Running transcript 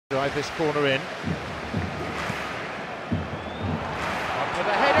Drive this corner in. Up for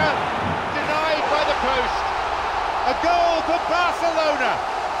the header, denied by the post. A goal for Barcelona.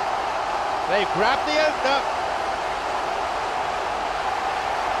 They've grabbed the opener.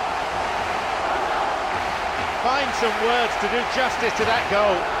 Find some words to do justice to that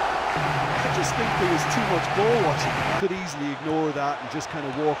goal. I just think there was too much ball watching. I could easily ignore that and just kind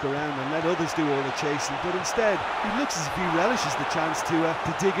of walk around and let others do all the chasing, but instead he looks as if he relishes the chance to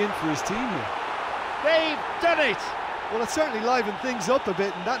dig in for his team here. They've done it! Well, it's certainly livened things up a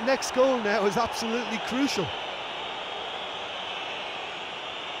bit, and that next goal now is absolutely crucial.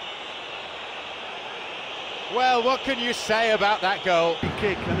 Well, what can you say about that goal? Free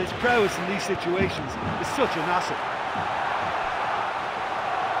kick, and his prowess in these situations is such an asset.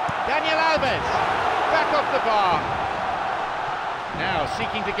 Daniel Alves, back off the bar. Now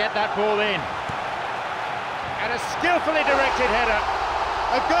seeking to get that ball in. And a skillfully directed header.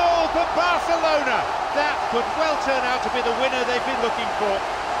 A goal for Barcelona. That could well turn out to be the winner they've been looking for.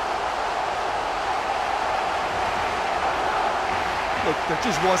 Look, there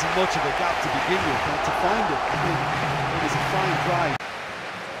just wasn't much of a gap to begin with, and to find it, I think it was a fine drive.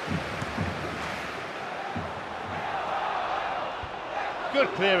 Good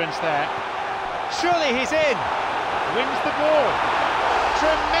clearance there. Surely he's in. Wins the ball.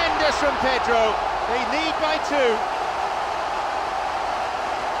 Tremendous from Pedro. They lead by 2.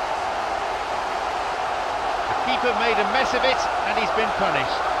 The keeper made a mess of it and he's been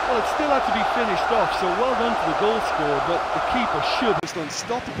punished. Well, it still had to be finished off, so well done to the goal scorer, but the keeper should have been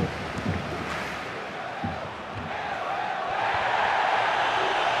unstoppable.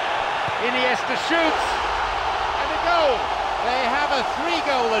 Iniesta shoots and a goal. They have a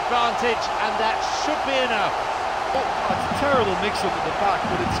 3-goal advantage, and that should be enough. Oh, it's a terrible mix-up at the back,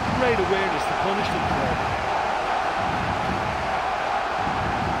 but it's great awareness to punish them for it.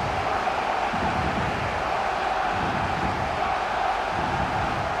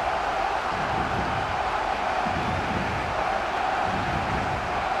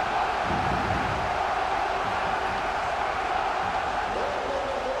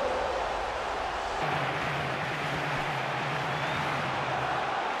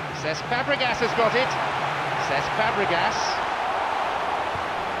 Cesc Fabregas has got it. Cesc Fabregas.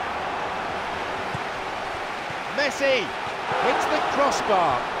 Messi hits the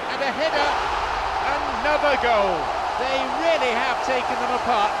crossbar and a header. Another goal. They really have taken them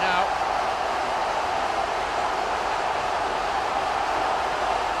apart now.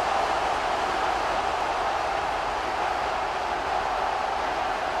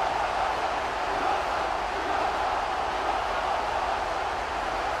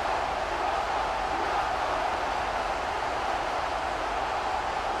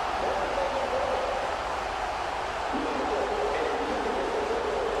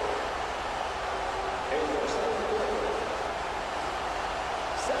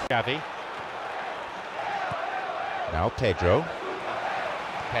 Gavi. Now Pedro.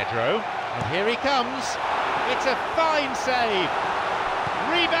 And here he comes. It's a fine save.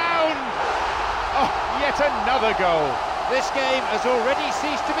 Rebound! Oh, yet another goal. This game has already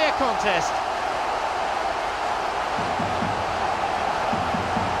ceased to be a contest.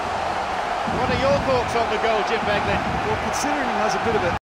 What are your thoughts on the goal, Jim Beglin? Well, considering he has a bit of a